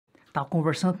Tava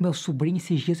conversando com meu sobrinho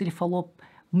esses dias, ele falou: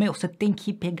 Meu, você tem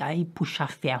que pegar e puxar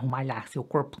ferro, malhar. Seu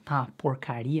corpo tá uma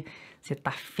porcaria, você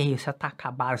tá feio, você tá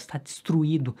acabado, você tá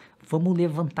destruído. Vamos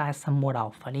levantar essa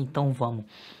moral. Falei, então vamos.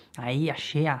 Aí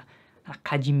achei a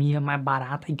academia mais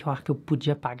barata que eu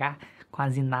podia pagar,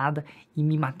 quase nada, e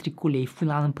me matriculei. Fui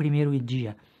lá no primeiro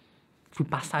dia. Fui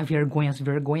passar vergonha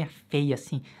feia,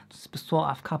 assim. As pessoas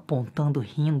a ficar apontando,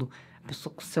 rindo. A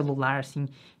pessoa com o celular, assim,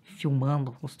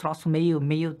 filmando. Os troços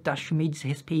acho meio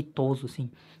desrespeitoso, assim.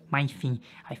 Mas enfim,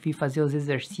 aí fui fazer os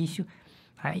exercícios.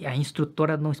 Aí a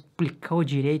instrutora não explicou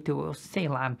direito, eu sei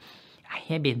lá.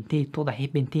 Arrebentei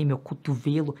meu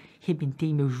cotovelo,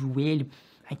 arrebentei meu joelho.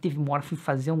 Aí teve uma hora, fui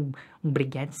fazer um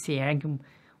briguete, se ergue,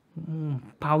 um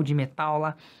pau de metal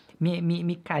lá,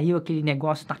 me caiu aquele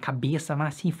negócio na cabeça,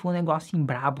 mas assim, foi um negócio assim,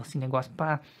 brabo, assim, negócio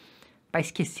pra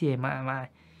esquecer, mas a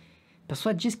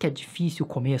pessoa diz que é difícil o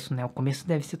começo, né, o começo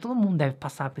deve ser, todo mundo deve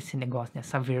passar por esse negócio, né,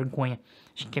 essa vergonha,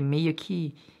 acho que é meio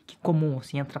que comum,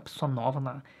 assim, entra a pessoa nova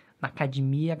na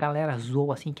academia, a galera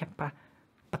zoa, assim, que é pra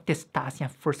testar, assim, a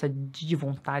força de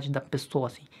vontade da pessoa,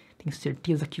 assim, tenho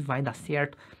certeza que vai dar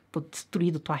certo, tô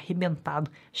destruído, tô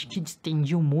arrebentado, acho que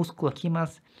distendi o músculo aqui,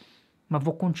 mas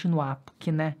vou continuar,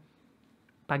 porque, né,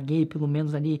 paguei pelo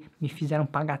menos ali, me fizeram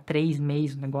pagar 3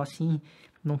 meses, o negocinho,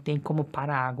 não tem como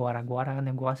parar agora o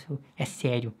negócio é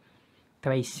sério.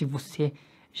 Então aí, se você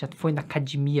já foi na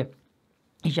academia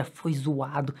e já foi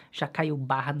zoado, já caiu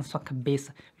barra na sua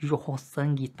cabeça, jorrou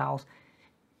sangue e tal,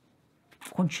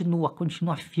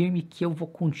 continua firme que eu vou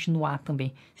continuar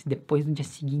também. Se depois no dia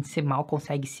seguinte você mal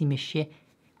consegue se mexer,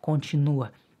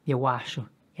 continua, eu acho.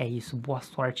 É isso, boa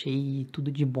sorte aí e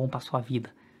tudo de bom pra sua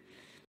vida.